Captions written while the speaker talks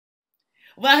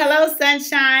Well, hello,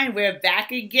 sunshine. We're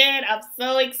back again. I'm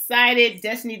so excited.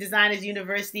 Destiny Designers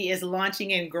University is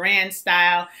launching in grand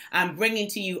style. I'm bringing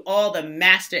to you all the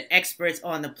master experts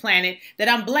on the planet that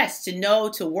I'm blessed to know,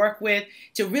 to work with,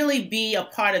 to really be a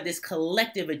part of this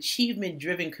collective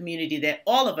achievement-driven community that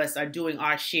all of us are doing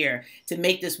our share to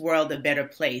make this world a better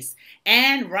place.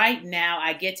 And right now,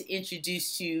 I get to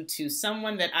introduce you to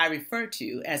someone that I refer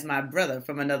to as my brother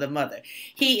from another mother.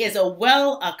 He is a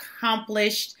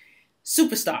well-accomplished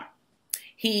superstar.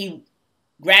 He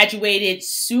graduated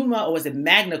summa, or was it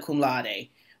magna cum laude?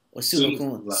 Or summa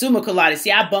cum laude.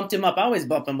 See, I bumped him up. I always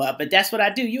bump him up, but that's what I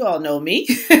do. You all know me.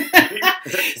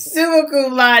 Summa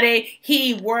cum laude.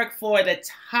 He worked for the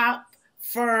top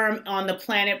firm on the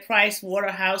planet,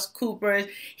 PricewaterhouseCoopers.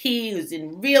 He was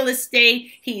in real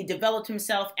estate. He developed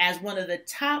himself as one of the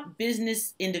top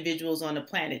business individuals on the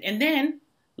planet. And then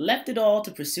left it all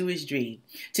to pursue his dream,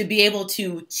 to be able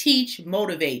to teach,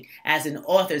 motivate as an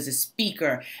author, as a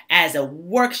speaker, as a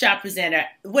workshop presenter,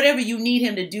 whatever you need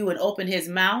him to do and open his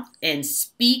mouth and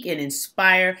speak and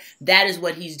inspire. That is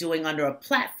what he's doing under a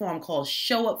platform called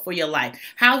Show Up for Your Life.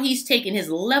 How he's taken his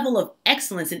level of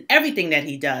excellence in everything that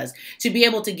he does to be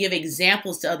able to give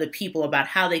examples to other people about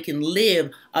how they can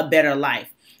live a better life.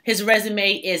 His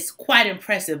resume is quite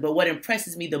impressive, but what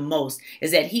impresses me the most is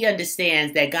that he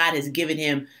understands that God has given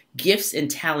him gifts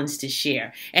and talents to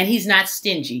share. And he's not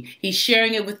stingy. He's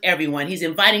sharing it with everyone. He's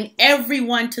inviting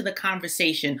everyone to the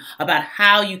conversation about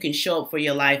how you can show up for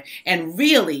your life and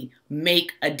really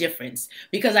make a difference.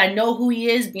 Because I know who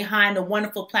he is behind the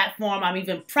wonderful platform. I'm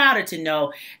even prouder to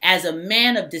know, as a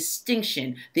man of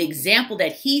distinction, the example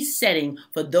that he's setting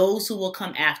for those who will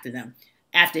come after him.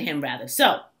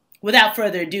 So, without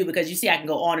further ado, because you see I can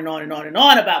go on and on and on and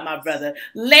on about my brother,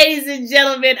 ladies and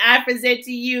gentlemen, I present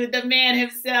to you the man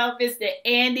himself, Mr.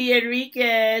 Andy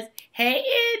Henriquez. Hey,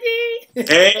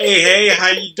 Andy. Hey,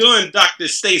 how you doing, Dr.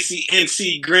 Stacy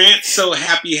N.C. Grant? So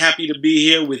happy to be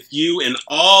here with you and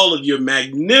all of your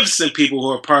magnificent people who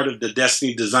are part of the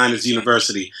Destiny Designers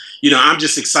University. You know, I'm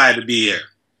just excited to be here.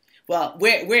 Well,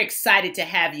 we're excited to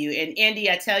have you. And Andy,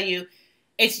 I tell you,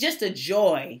 it's just a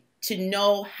joy to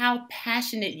know how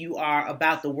passionate you are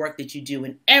about the work that you do.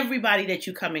 And everybody that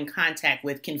you come in contact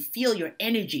with can feel your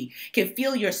energy, can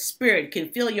feel your spirit, can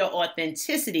feel your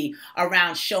authenticity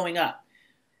around showing up.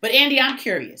 But Andy, I'm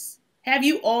curious, have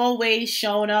you always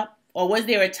shown up? Or was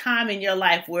there a time in your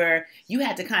life where you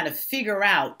had to kind of figure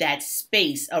out that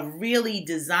space of really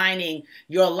designing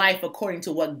your life according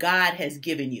to what God has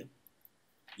given you?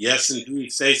 Yes,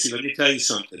 indeed, Stacey. Let me tell you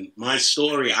something. My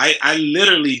story, I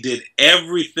literally did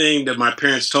everything that my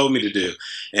parents told me to do.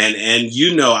 And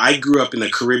you know, I grew up in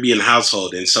a Caribbean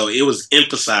household. And so it was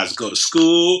emphasized, go to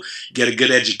school, get a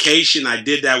good education. I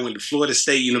did that, went to Florida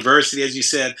State University, as you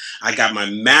said. I got my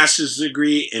master's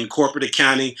degree in corporate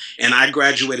accounting, and I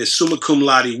graduated summa cum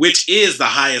laude, which is the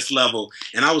highest level.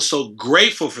 And I was so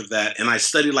grateful for that. And I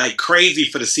studied like crazy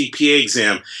for the CPA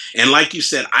exam. And like you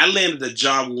said, I landed a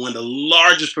job with one of the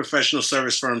largest professional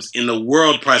service firms in the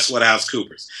world,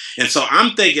 PricewaterhouseCoopers. And so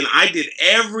I'm thinking I did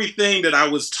everything that I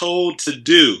was told to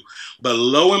do. But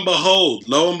lo and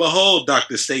behold,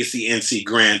 Dr. Stacy N.C.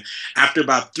 Grant, after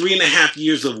about 3.5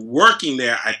 years of working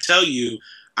there, I tell you,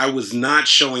 I was not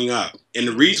showing up. And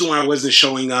the reason why I wasn't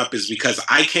showing up is because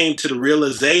I came to the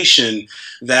realization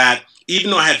that even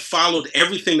though I had followed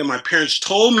everything that my parents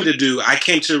told me to do, I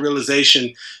came to the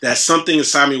realization that something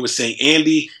inside me was saying,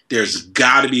 Andy, there's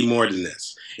got to be more than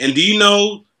this. And do you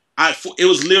know, it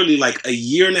was literally like 1.5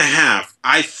 years,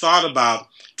 I thought about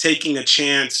taking a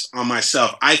chance on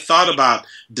myself. I thought about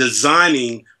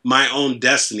designing my own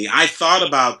destiny. I thought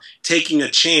about taking a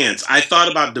chance. I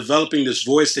thought about developing this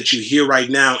voice that you hear right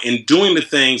now and doing the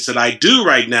things that I do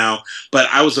right now, but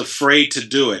I was afraid to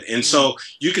do it. And so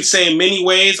you could say in many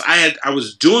ways I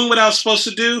was doing what I was supposed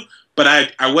to do, but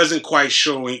I wasn't quite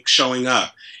showing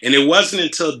up. And it wasn't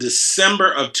until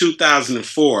December of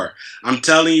 2004, I'm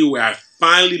telling you, where I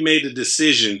finally made the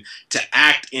decision to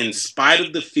act in spite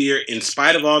of the fear, in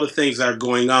spite of all the things that are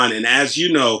going on. And as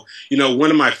you know, one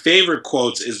of my favorite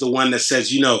quotes is the one that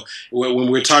says,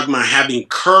 when we're talking about having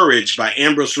courage by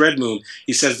Ambrose Redmoon,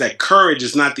 he says that courage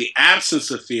is not the absence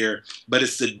of fear, but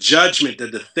it's the judgment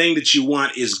that the thing that you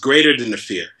want is greater than the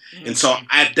fear. And so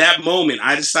at that moment,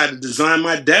 I decided to design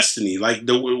my destiny, like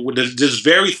this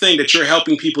very thing that you're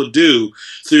helping people do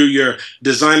through your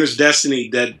designer's destiny,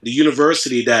 that the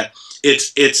university, that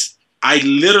I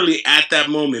literally at that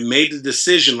moment made the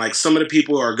decision, like some of the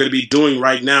people are going to be doing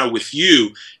right now with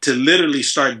you, to literally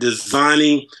start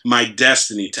designing my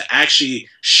destiny, to actually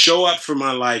show up for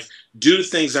my life, do the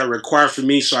things that are required for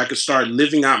me so I could start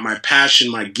living out my passion,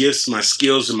 my gifts, my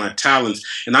skills, and my talents.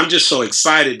 And I'm just so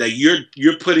excited that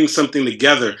you're putting something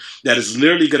together that is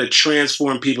literally going to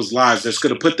transform people's lives, that's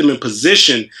going to put them in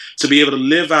position to be able to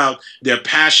live out their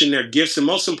passion, their gifts, and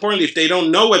most importantly, if they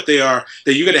don't know what they are,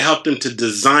 that you're going to help them to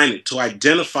design it, to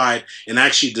identify it, and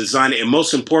actually design it, and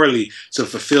most importantly, to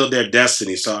fulfill their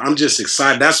destiny. So I'm just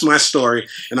excited. That's my story,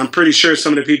 and I'm pretty sure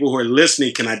some of the people who are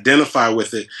listening can identify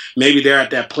with it. Maybe they're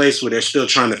at that place where they're still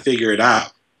trying to figure it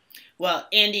out. Well,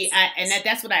 Andy,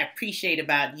 that's what I appreciate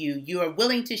about you. You are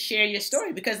willing to share your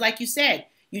story because, like you said,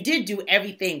 you did do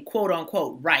everything, quote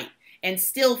unquote, right, and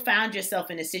still found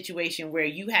yourself in a situation where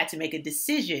you had to make a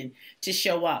decision to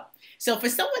show up. So for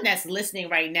someone that's listening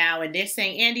right now and they're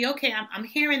saying, Andy, okay, I'm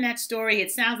hearing that story.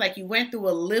 It sounds like you went through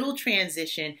a little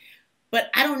transition, but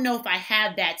I don't know if I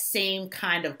have that same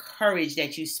kind of courage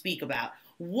that you speak about.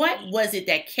 What was it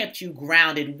that kept you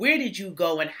grounded? Where did you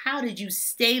go, and how did you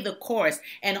stay the course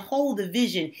and hold the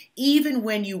vision even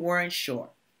when you weren't sure?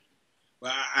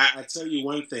 Well, I tell you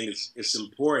one thing, it's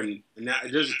important, and now,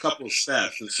 there's a couple of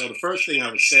steps. And so the first thing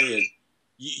I would say is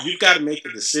you've got to make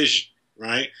a decision,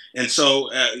 right? And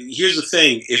so here's the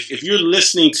thing. If you're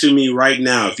listening to me right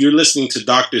now, if you're listening to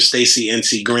Dr. Stacey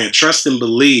N.C. Grant, trust and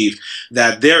believe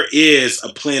that there is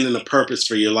a plan and a purpose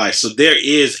for your life. So there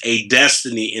is a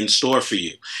destiny in store for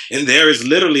you. And there is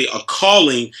literally a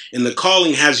calling, and the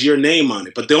calling has your name on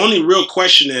it. But the only real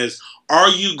question is, are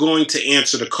you going to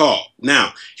answer the call?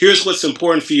 Now, here's what's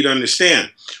important for you to understand.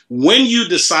 When you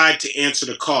decide to answer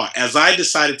the call, as I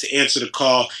decided to answer the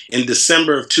call in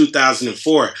December of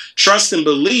 2004, trust and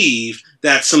believe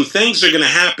that some things are going to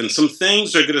happen. Some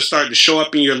things are going to start to show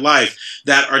up in your life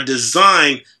that are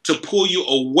designed to pull you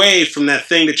away from that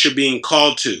thing that you're being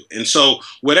called to. And so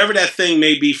whatever that thing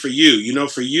may be for you,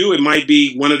 for you, it might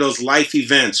be one of those life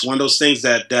events, one of those things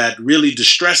that really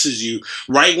distresses you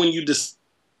right when you decide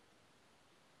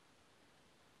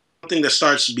something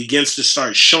that begins to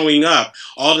start showing up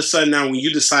all of a sudden now when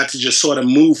you decide to just sort of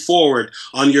move forward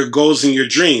on your goals and your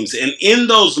dreams. And in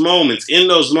those moments, and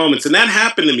that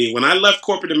happened to me when I left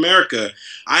corporate America,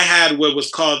 I had what was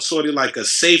called sort of like a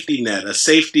safety net, a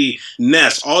safety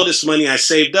nest, all this money I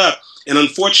saved up. And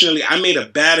unfortunately, I made a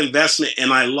bad investment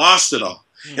and I lost it all.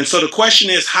 And so the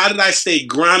question is, how did I stay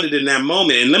grounded in that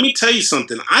moment? And let me tell you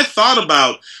something. I thought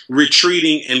about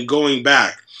retreating and going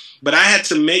back, but I had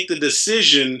to make the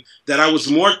decision that I was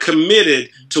more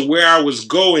committed to where I was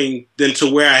going than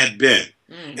to where I had been.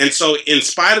 And so in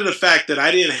spite of the fact that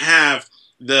I didn't have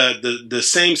the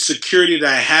same security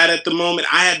that I had at the moment,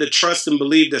 I had to trust and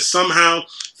believe that somehow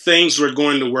things were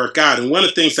going to work out. And one of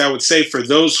the things I would say for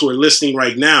those who are listening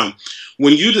right now,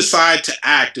 when you decide to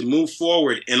act and move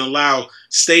forward and allow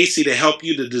Stacey to help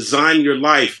you to design your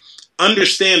life,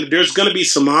 understand that there's going to be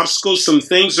some obstacles, some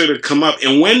things that are going to come up.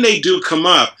 And when they do come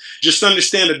up, just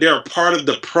understand that they're a part of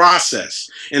the process.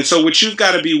 And so what you've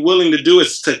got to be willing to do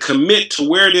is to commit to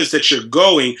where it is that you're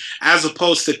going, as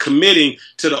opposed to committing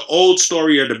to the old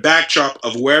story or the backdrop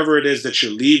of wherever it is that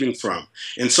you're leaving from.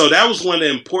 And so that was one of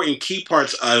the important key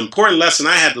parts, important lesson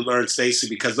I had to learn, Stacey,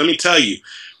 because let me tell you,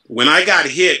 when I got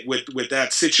hit with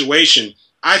that situation,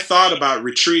 I thought about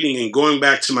retreating and going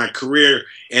back to my career,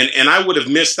 and I would have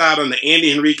missed out on the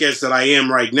Andy Henriquez that I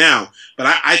am right now. But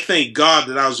I thank God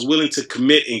that I was willing to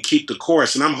commit and keep the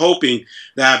course. And I'm hoping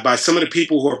that by some of the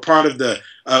people who are part of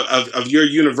of your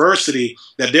university,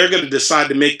 that they're going to decide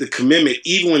to make the commitment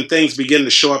even when things begin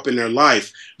to show up in their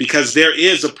life, because there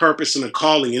is a purpose and a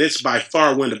calling, and it's by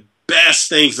far one of the best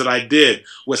things that I did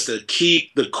was to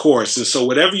keep the course. And so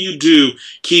whatever you do,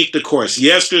 keep the course.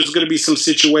 Yes, there's going to be some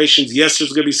situations. Yes,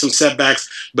 there's going to be some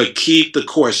setbacks, but keep the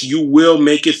course. You will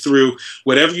make it through.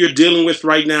 Whatever you're dealing with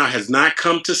right now has not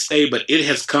come to stay, but it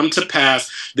has come to pass.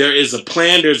 There is a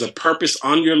plan. There's a purpose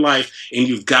on your life, and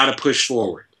you've got to push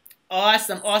forward.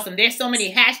 Awesome, awesome. There's so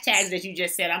many hashtags that you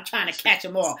just said. I'm trying to catch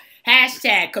them all.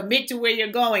 Hashtag commit to where you're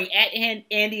going at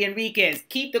Andy Henriquez.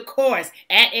 Keep the course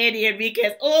at Andy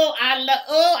Henriquez.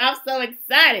 I'm so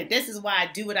excited. This is why I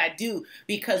do what I do,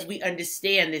 because we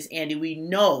understand this, Andy. We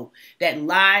know that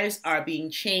lives are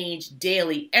being changed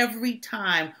daily every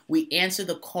time we answer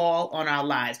the call on our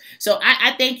lives. So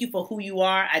I thank you for who you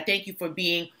are. I thank you for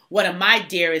being one of my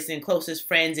dearest and closest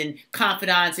friends and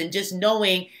confidants, and just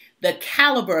knowing the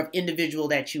caliber of individual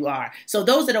that you are. So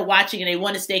those that are watching and they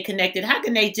want to stay connected, how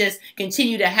can they just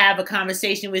continue to have a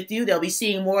conversation with you? They'll be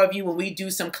seeing more of you when we do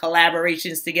some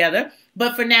collaborations together.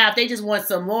 But for now, if they just want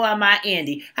some more of my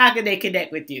Andy, how can they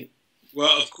connect with you?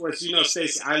 Well, of course,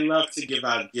 Stacey, I love to give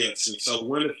out gifts. And so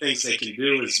one of the things they can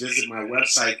do is visit my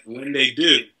website. And when they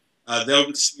do, they'll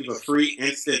receive a free,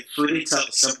 instant, free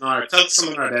teleseminar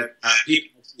that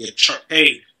people get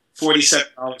paid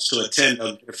 $47 to attend,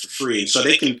 they'll get it for free. And so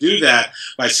they can do that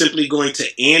by simply going to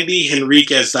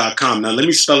AndyHenriquez.com. Now, let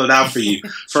me spell it out for you.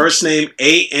 First name,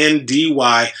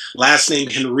 A-N-D-Y, last name,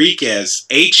 Henriquez,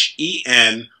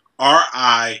 Henriquez.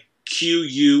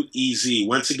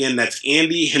 Once again, that's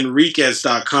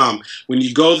AndyHenriquez.com. When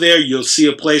you go there, you'll see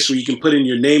a place where you can put in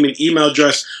your name and email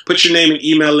address. Put your name and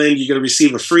email in. You're going to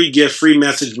receive a free gift, free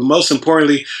message. But most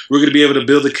importantly, we're going to be able to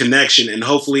build a connection. And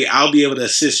hopefully, I'll be able to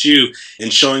assist you in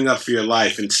showing up for your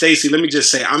life. And Stacey, let me just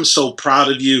say, I'm so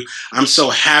proud of you. I'm so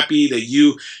happy that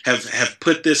you have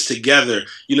put this together.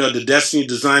 You know, the Destiny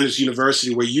Designers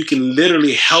University, where you can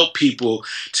literally help people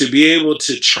to be able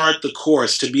to chart the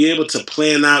course, to be able to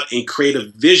plan out and create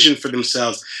a vision for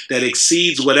themselves that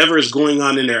exceeds whatever is going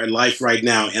on in their life right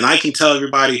now. And I can tell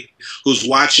everybody who's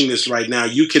watching this right now,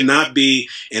 you cannot be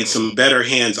in some better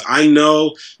hands. I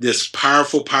know this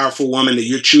powerful, powerful woman that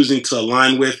you're choosing to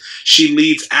align with. She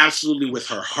leads absolutely with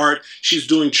her heart. She's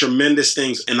doing tremendous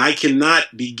things. And I cannot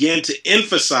begin to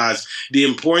emphasize the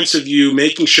importance of you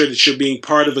making sure that you're being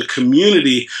part of a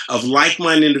community of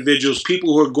like-minded individuals,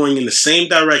 people who are going in the same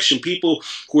direction, people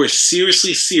who are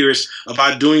seriously serious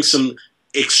about doing some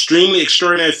extremely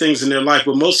extraordinary things in their life,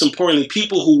 but most importantly,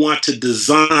 people who want to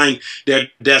design their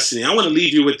destiny. I want to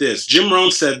leave you with this. Jim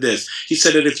Rohn said this. He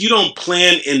said that if you don't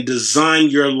plan and design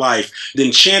your life,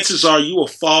 then chances are you will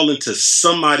fall into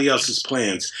somebody else's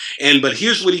plans. But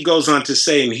here's what he goes on to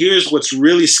say, and here's what's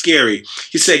really scary.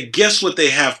 He said, guess what they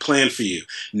have planned for you?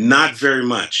 Not very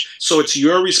much. So it's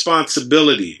your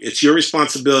responsibility. It's your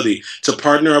responsibility to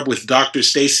partner up with Dr.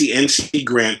 Stacey N.C.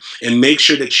 Grant and make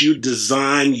sure that you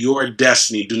design your destiny.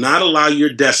 Do not allow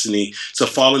your destiny to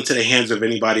fall into the hands of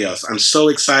anybody else. I'm so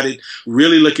excited.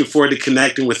 Really looking forward to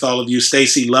connecting with all of you.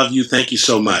 Stacey, love you. Thank you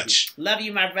so much. Love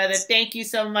you, my brother. Thank you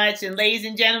so much. And ladies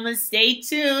and gentlemen, stay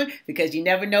tuned because you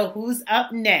never know who's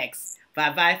up next.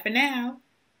 Bye-bye for now.